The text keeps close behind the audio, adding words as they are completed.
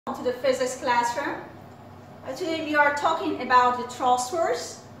To the physics classroom. Today we are talking about the thrust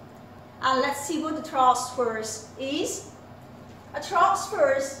force, and let's see what the thrust force is. A thrust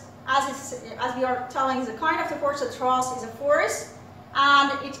force, as we are telling, is a kind of the force. A thrust is a force,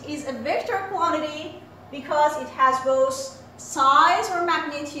 and it is a vector quantity because it has both size or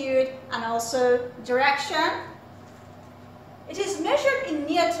magnitude and also direction. It is measured in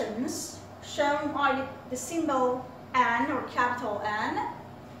newtons, shown by the symbol N or capital N.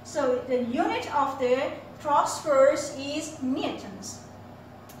 So the unit of the thrust force is newtons.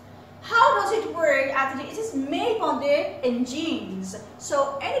 How does it work? Actually, it is made on the engines.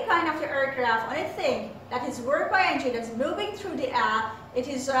 So any kind of the aircraft, anything that is worked by engine that's moving through the air, it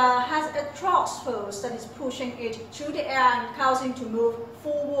is has a thrust force that is pushing it through the air and causing to move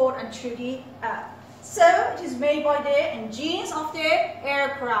forward and through the air. So it is made by the engines of the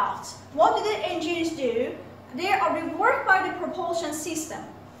aircraft. What do the engines do? They are worked by the propulsion system.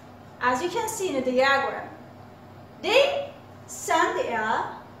 As you can see in the diagram, they send the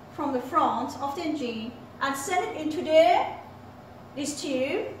air from the front of the engine and send it into this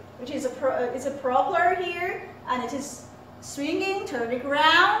tube, which is a propeller here, and it is swinging to the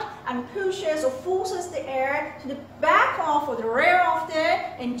ground and pushes or forces the air to the back of or the rear of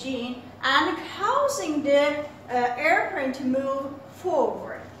the engine and causing the airplane to move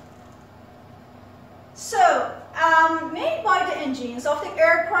forward. So, made by the engines of the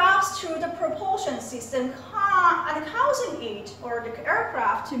aircraft through the propulsion system and causing it or the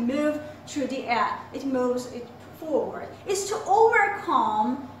aircraft to move through the air. It moves it forward. It's to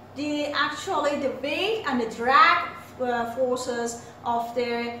overcome the weight and the drag forces of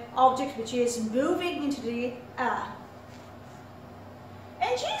the object which is moving into the air.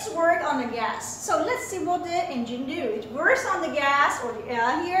 Engines work on the gas. So let's see what the engine do. It works on the gas or the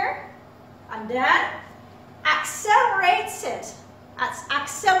air here, and then accelerates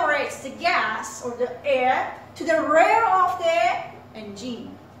the gas or the air to the rear of the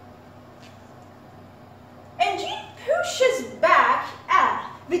engine. Engine pushes back air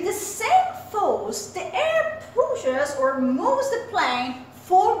with the same force. The air pushes or moves the plane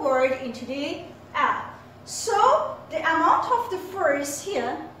forward into the air. So the amount of the force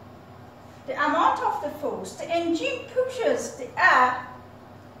here, the engine pushes the air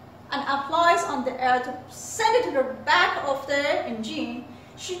and applies on the air to send it to the back of the engine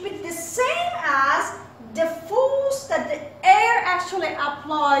should be the same as the force that the air actually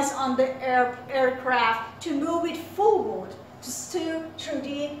applies on the aircraft to move it forward through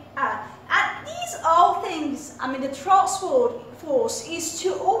the air. And these all things, the thrust force is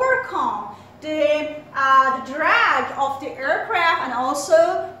to overcome the drag of the aircraft and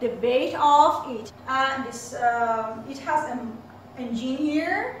also the weight of it. And this, it has an engine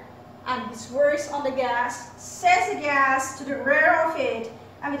here, and this works on the gas, sends the gas to the rear of it,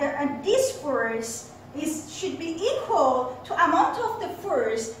 and this force should be equal to amount of the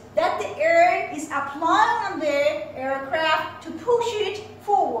force that the air is applying on the aircraft to push it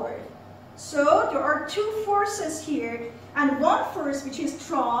forward. So there are two forces here, and one force which is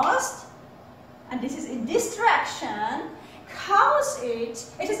thrust, and this is in this direction,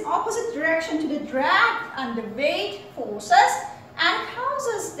 it is opposite direction to the drag and the weight forces, and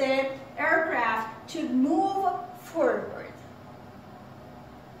causes the aircraft to move forward.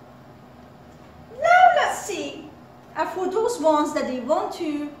 Now let's see, for those ones that they want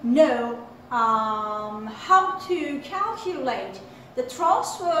to know how to calculate the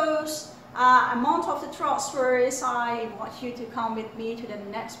thrust force, amount of the thrust force, I want you to come with me to the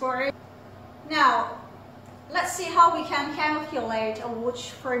next board. Now, let's see how we can calculate, or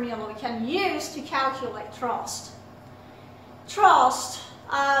which formula we can use to calculate thrust. Thrust,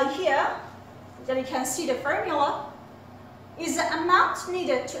 here, that you can see the formula, is the amount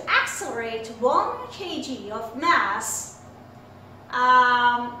needed to accelerate 1 kg of mass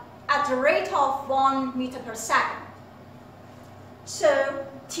at the rate of 1 meter per second. So,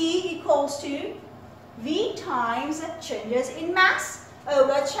 T equals to V times changes in mass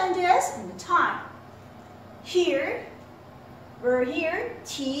over changes in the time. Here,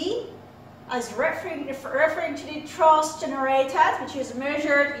 T is referring to the thrust generated, which is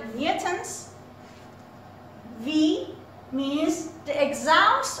measured in newtons. V means the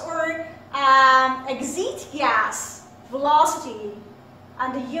exhaust or exit gas velocity,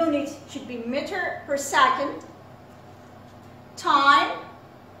 and the unit should be meter per second. Time,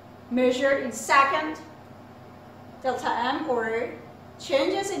 measured in second. Delta M, or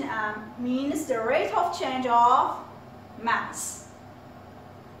changes in M, means the rate of change of mass.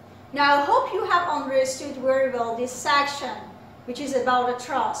 Now I hope you have understood very well this section, which is about the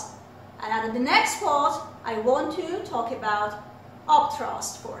thrust. And at the next part, I want to talk about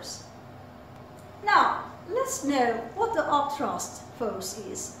upthrust force. Now, let's know what the upthrust force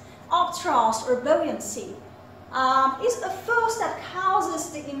is. Upthrust or buoyancy is a force that causes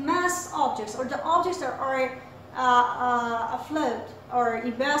the immense objects or the objects that are afloat or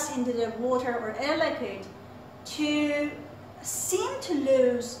immersed into the water or air liquid to seem to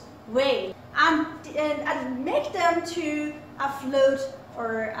lose weight and make them to afloat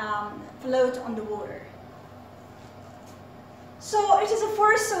or float on the water. So it is a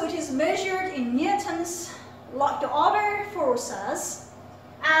force, so it is measured in newtons like the other forces,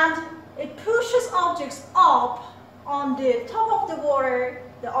 and it pushes objects up on the top of the water,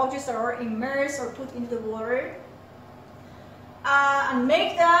 the objects that are immersed or put into the water, and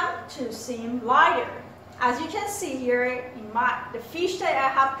make them to seem lighter. As you can see here in the fish that I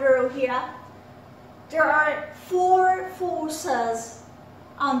have drawn here, there are 4 forces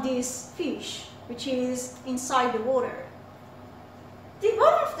on this fish, which is inside the water.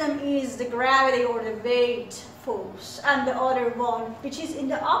 One of them is the gravity or the weight force, and the other one, which is in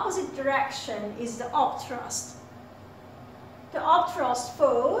the opposite direction, is the upthrust. The upthrust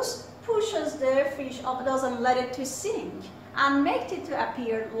force pushes the fish up, doesn't let it to sink, and makes it to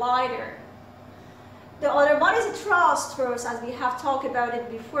appear lighter. The other one is a thrust force, as we have talked about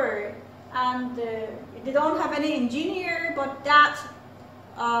it before, and they don't have any engineer, but that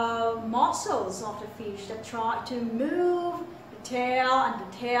muscles of the fish that try to move the tail, and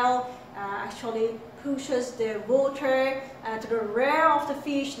the tail actually pushes the water to the rear of the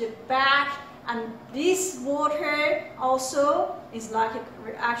fish, the back, and this water also is like a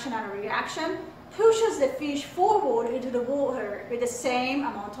reaction and a reaction, pushes the fish forward into the water with the same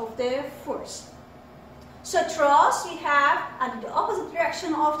amount of the force. So thrust we have, and in the opposite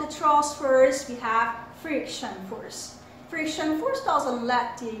direction of the thrust force we have friction force. Friction force doesn't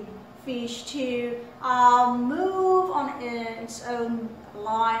let the fish to move on its own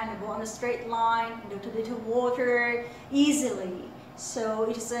line and go on a straight line into the water easily. So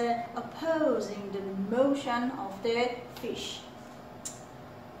it is opposing the motion of the fish.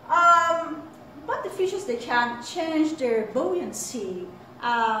 But the fishes, they can change their buoyancy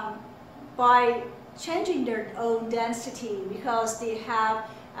by changing their own density, because they have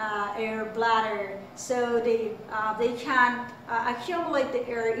air bladder, so they can accumulate the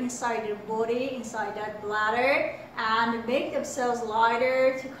air inside their body, inside that bladder, and make themselves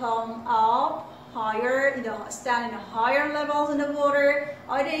lighter to come up higher, stand in higher levels in the water,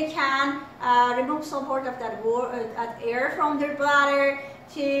 or they can remove some part of that air from their bladder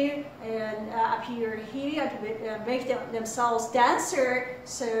to appear here, to make themselves denser,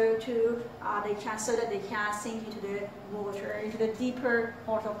 so that they can sink into the water, into the deeper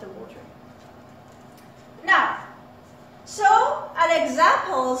part of the water. Now, so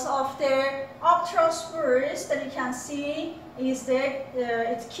examples of the upthrust force that you can see is that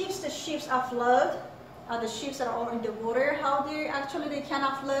it keeps the ships afloat, the ships that are in the water, how they can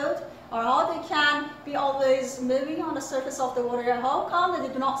afloat, or how they can be always moving on the surface of the water. How come that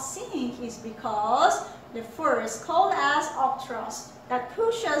they do not sink is because the force called as upthrust that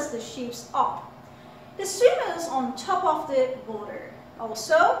pushes the ships up. The swimmers on top of the water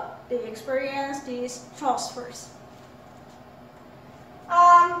also, they experience this thrust force.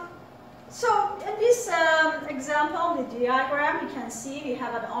 So in this example, the diagram, you can see we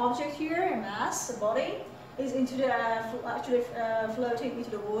have an object here, a mass, a body, is into the floating into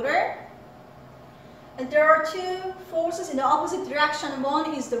the water. And there are 2 forces in the opposite direction.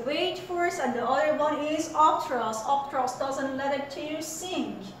 One is the weight force, and the other one is upthrust. Upthrust doesn't let it to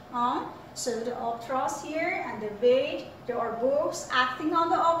sink. So the upthrust here and the weight, they are both acting on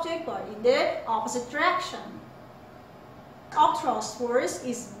the object, but in the opposite direction. Upthrust force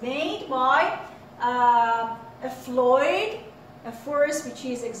is made by a fluid, a force which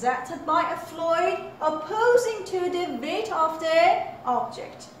is exerted by a fluid opposing to the weight of the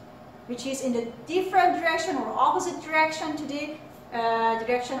object, which is in the different direction or opposite direction to the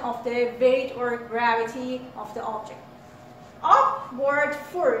direction of the weight or gravity of the object. Upward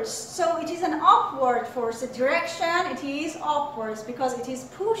force, so it is an upward force, the direction it is upwards because it is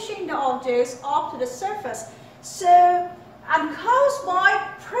pushing the objects up to the surface. So, and caused by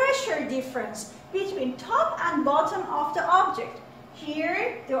pressure difference between top and bottom of the object.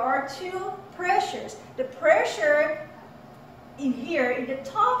 Here there are 2 pressures. The pressure in here in the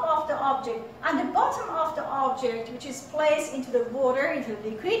top of the object and the bottom of the object, which is placed into the water, into the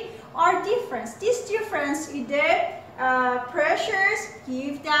liquid, are different. This difference in the pressures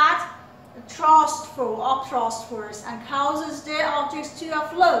give that upthrust force and causes the objects to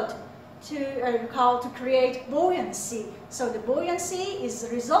afloat, to create buoyancy. So the buoyancy is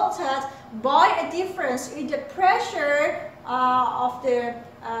resulted by a difference in the pressure of the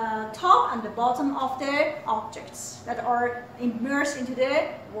top and the bottom of the objects that are immersed into the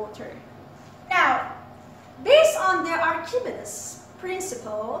water. Now, based on the Archimedes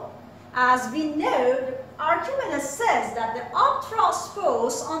principle, as we know, Archimedes says that the upthrust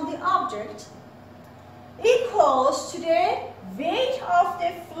force on the object equals to the weight of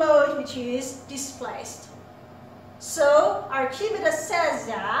the fluid which is displaced. So Archimedes says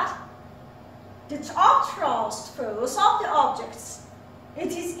that the upthrust force of the objects,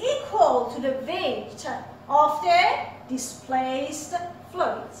 it is equal to the weight of the displaced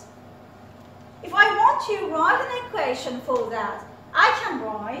fluid. If I want to write an equation for that, I can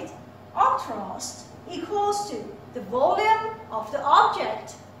write upthrust equals to the volume of the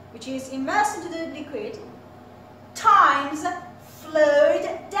object which is immersed into the liquid times fluid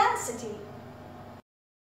density.